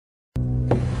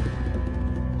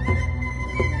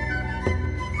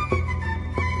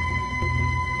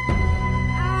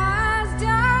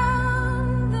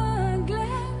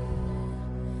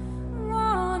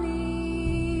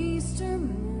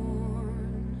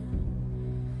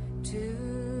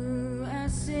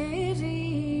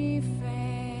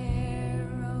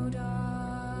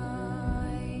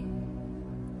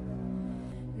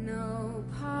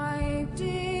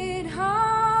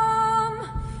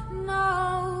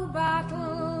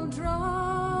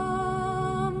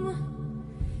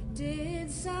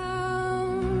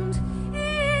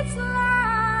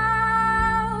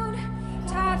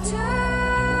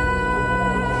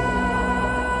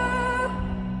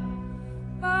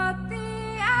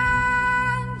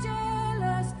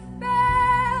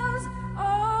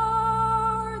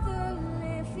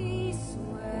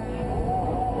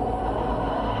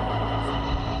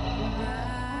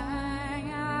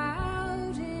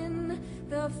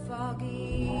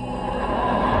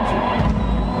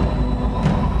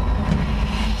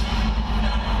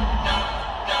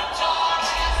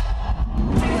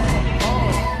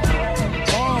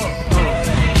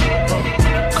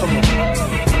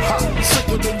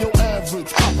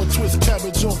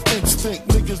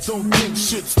Don't think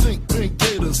shit, stink pink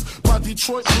gators. My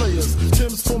Detroit players,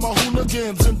 Tim's for my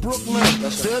hooligans in Brooklyn.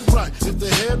 Dead right, if they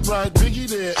head right, Biggie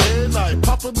there, every night.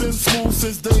 Papa been smooth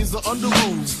since days of under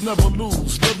rules. Never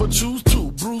lose, never choose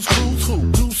to. Bruce Cruz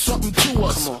who? Do something to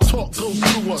us. Talk goes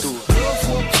through us. Girls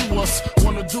want to us,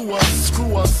 wanna do us,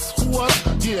 screw us. Who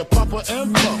us? Yeah, Papa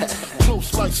and Pop.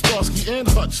 Close like Starsky and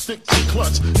Hutch, stick to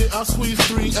clutch. Yeah, I squeeze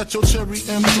 3 at your cherry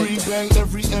M3. Bang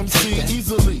every MC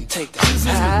easily. Easily.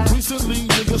 Recently,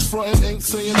 niggas frontin' ain't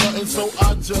saying nothing, so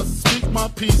I just speak my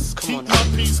peace, keep my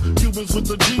peace. Cubans with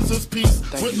the Jesus peace,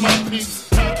 with my peace.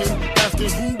 Packing, asking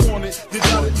who want it. You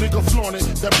got it, nigga, flaunt it.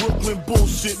 That Brooklyn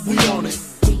bullshit, we on it.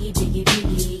 Biggie, biggie,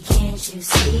 biggie, can't you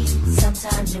see?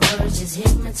 Sometimes your words just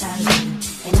hypnotize me,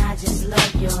 and I just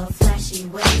love your flashy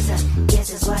ways. I guess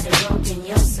that's why they're broken,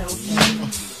 you're so fake.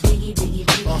 Biggie, biggie,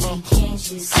 biggie,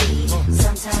 can't you see?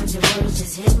 Sometimes your words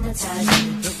just hypnotize me,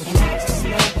 and I just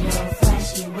love your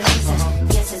flashy ways. I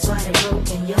guess that's why they're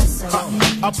broken, you're so fake.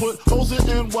 I put hoes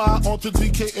in NY onto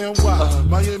DKNY.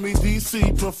 Miami,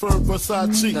 DC, prefer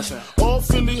Versace. Right. All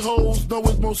Philly hoes know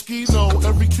it's Moschino.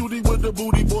 Every cutie with the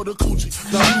booty, boy, the coochie.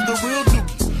 Now who's the real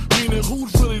dookie? Meaning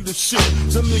who's really the shit?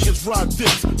 Them niggas ride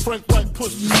dicks. Frank White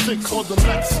pushed the 6 on the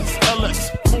Lexus LX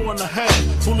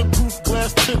 4.5. Bulletproof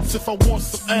glass tips if I want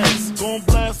some ass. Gon'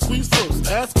 blast squeeze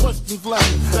first, ask questions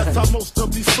last. That's how most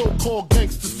of these so-called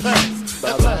gangsters pass.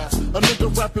 At last, a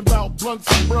nigga rapping about blunts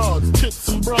and broads, tits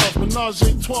and bras, menage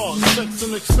a trois, sex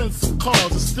and expensive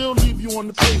cars, and still leave you on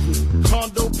the pavement.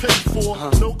 Condo paid for,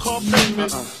 no car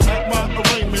payment. At my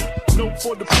arraignment, note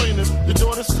for the plaintiff. Your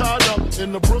daughter's tied up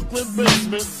in the Brooklyn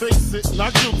basement. Face it,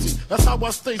 not guilty. That's how I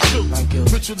stay true.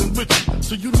 Richer than richer,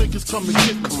 so you niggas come and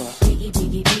get me. Biggie,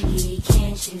 biggie, biggie,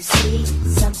 can't you see?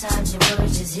 Sometimes your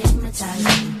words just hypnotize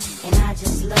me, and I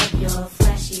just love your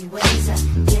flashy ways. I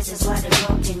guess that's why they're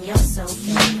broken, you're so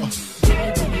fake.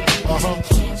 Biggie, biggie, biggie,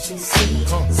 can't you see?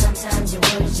 Sometimes your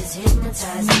words just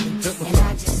hypnotize me, and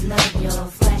I just love your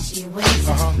flashy ways.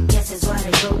 I guess that's why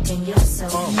they're broken, you're so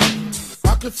fake.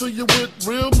 I can fill you with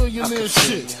real millionaire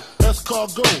shit. That's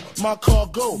cargo, my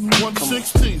cargo.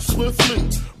 160, swiftly.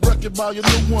 Wreck it by your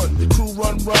new one. Your crew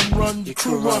run, your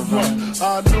crew run.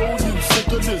 I know you sick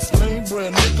of this lame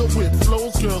brand nigga with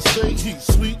flows. Girl, say he's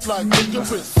sweet like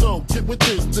licorice. So get with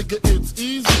this, nigga, it's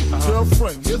easy.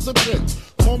 Girlfriend, here's a bitch.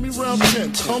 Call me round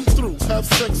 10, come through, have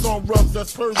sex on rough,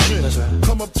 that's Persian.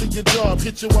 Come up to your job,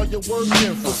 hit you while you're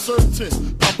working, for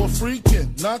certain. Papa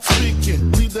freaking, not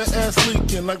speaking, leave that ass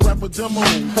leaking like rapper demo.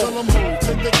 Tell them who,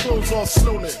 take their clothes off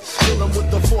slowly. Fill them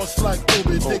with the force like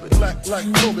Kobe, dick black like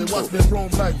Kobe. Watch me roam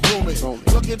like Romy.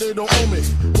 Lucky they don't owe me,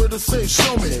 where to say,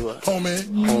 show me, homie.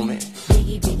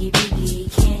 Biggie, biggie, biggie,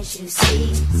 can't you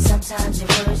see? Sometimes your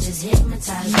words just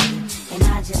hypnotize me, and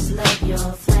I just love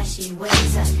your flashy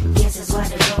ways. I guess that's why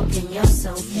they're broken, you're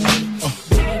so fake.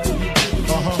 Biggie, biggie,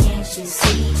 biggie, can't you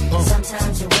see?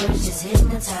 Sometimes your words just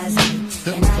hypnotize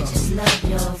me, and I just love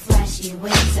your flashy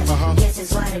ways. I guess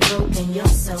that's why they're broken, you're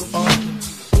so fake.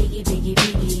 Biggie, biggie,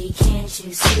 biggie, can't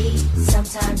you see?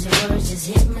 Sometimes your words just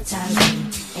hypnotize me,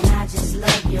 and I just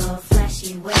love your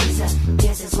flashy ways. I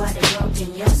guess that's why they're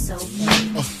broken, you're so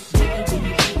fake. Biggie,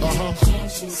 biggie, biggie,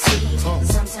 can't you see?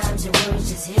 Sometimes your words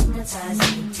just hypnotize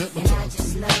me, and I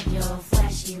just love your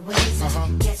flashy ways. I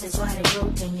guess that's why they're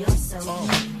broken, you're so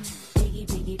fake. Biggie,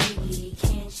 biggie, biggie,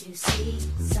 can't you see?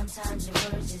 Sometimes your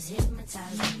words just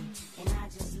hypnotize me, and I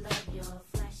just love your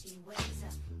flashy ways.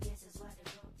 I guess that's why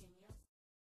they're broken, you're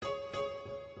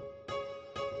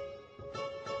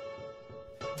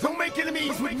Don't make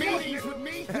enemies with me.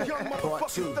 Young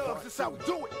motherfucking thugs, that's how we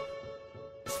do it.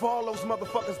 It's for all those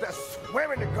motherfuckers that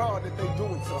swearing to God that they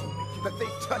doing something, that they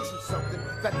touching something,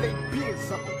 that they being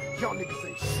something. Y'all niggas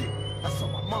ain't shit. That's how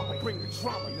my mama bring the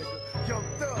drama, nigga. Young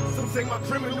thugs, some say my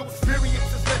criminal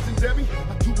experience is legendary.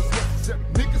 I do what's necessary.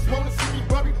 Niggas wanna see me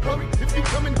worry. If you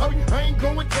come in hurry, I ain't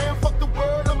going down. Fuck the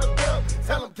world, I'm a thug.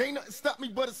 Tell them can't nothing stop me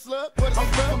but a slug. I'm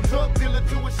from drug dealer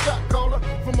to a shot caller.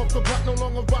 From off the block, no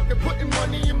longer rockin'. Putting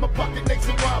money in my pocket,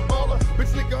 nationwide baller.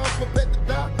 Bitch nigga, I'm prepared to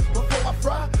die. Before I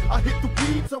fry, I hit the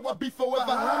weed, so I be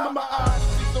forever high. My eyes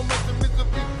see so much of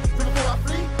misery. So before I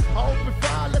flee, I open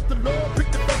fire, let the Lord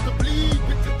pick the first to bleed.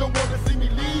 Bitches don't wanna see me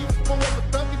leave. Forever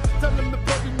thugging, tell them to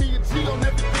bury me a G on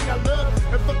everything I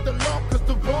love. And fuck the law, cause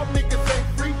the raw niggas ain't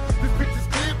free. This bitch is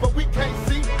clear, but we can't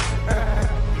see.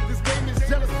 This game is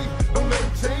jealousy, don't let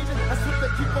them change it. That's what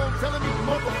they keep on telling me,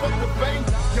 motherfucker bang.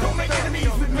 Don't make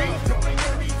enemies with me.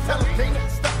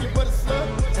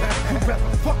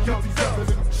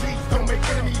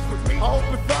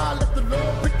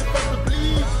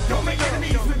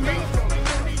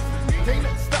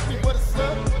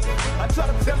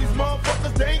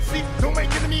 motherfuckers, they ain't see. Don't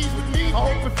make enemies with me. I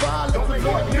open fire, let the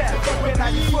Lord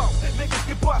niggas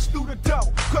get bust through the door.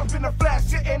 Come in a flash,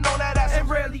 sitting on that ass and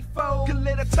rarely fold. Can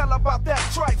let her tell about that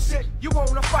tripe shit. You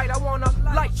wanna fight, I wanna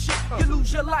light shit. You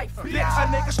lose your life, bitch. A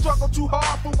nigga struggle too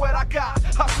hard for what I got.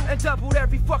 Hustle and doubled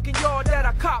every fucking yard that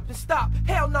I copped and stopped.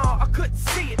 Hell nah, I couldn't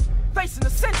see it. Facing a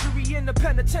century in the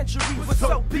penitentiary was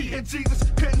so be it. Jesus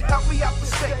couldn't help me out the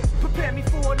state. Prepare me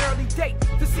for an early date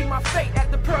to see my fate at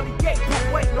the pearly gate.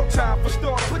 But wait, no time for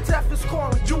storm. But death is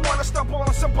calling. You wanna stop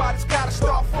on somebody's gotta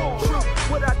start falling. True,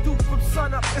 what I do from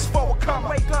sun up is for a come.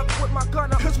 Wake up with my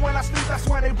gun up, cause when I sleep that's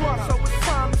when they run up. So it's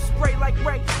time to spray like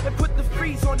Ray and put the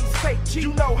freeze on these fake G's.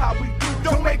 You know how we do.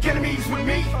 Don't make enemies with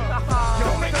me.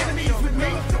 Don't make enemies with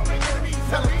me.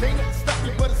 Tell them they ain't stop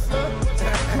me but a slug.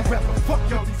 Who'd rather fuck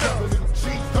y'all these other little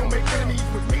G's. Don't make enemies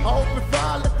with me. I open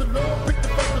fire, let the Lord pick the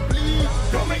first to bleed.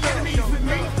 Don't make enemies with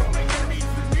me.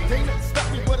 They ain't nothing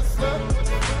stop me but a slug.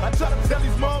 I try to tell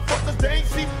these motherfuckers they ain't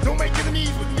see. Don't make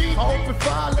enemies with me. I open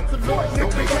fire, let the Lord pick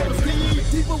the first to bleed.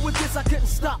 Even with this I couldn't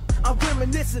stop. I'm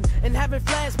reminiscing and having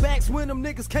flashbacks when them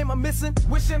niggas came a missing.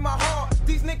 Wishing my heart,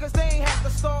 these niggas they ain't have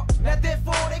to start. That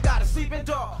therefore they gotta sleep in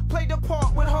dark. Play the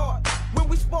part with heart. When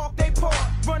we spark, they part.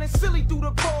 Running silly through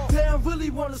the park. They don't really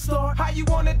wanna start. How you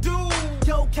wanna do?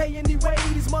 Yo, okay, anyway,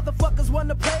 these motherfuckers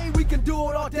wanna play. We can do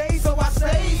it all day, so I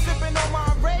say. Sipping on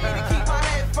my ray to keep my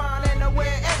head fine. And I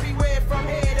wear everywhere from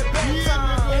here to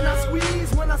bedtime. And I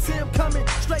squeeze when I see them coming.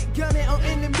 Straight gunning on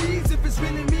enemies if it's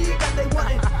really me that they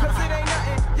wantin'. Cause it ain't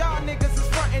nothing. Y'all niggas is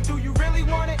frontin'. Do you really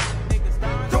want it? Niggas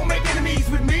dying. Don't make enemies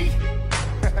with me.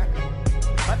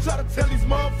 I try to tell these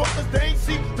motherfuckers they ain't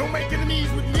see. Don't make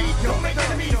enemies with me. Don't make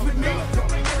enemies with me.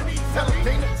 Tell them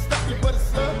they ain't nothing stop me but a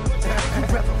slug.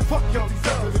 Who'd rather fuck y'all these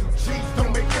other little G's.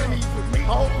 Don't make enemies with me. I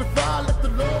open fire, let the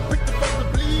Lord pick the first to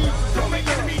bleed. Don't make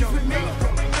enemies with me.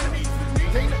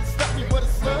 They ain't nothing stop me but a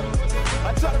slug.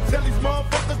 I try to tell these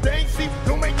motherfuckers they ain't see.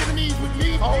 Don't make enemies with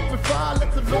me. I open fire,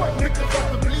 let the Lord pick the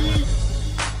first to bleed.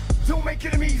 Don't make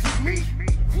enemies with me.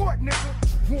 What,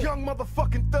 nigga? Young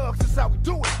motherfucking thugs, that's how we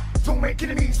do it. Don't make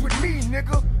enemies with me,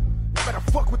 nigga. You better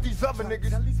fuck with these other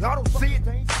niggas. Y'all don't see it.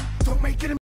 Don't make enemies.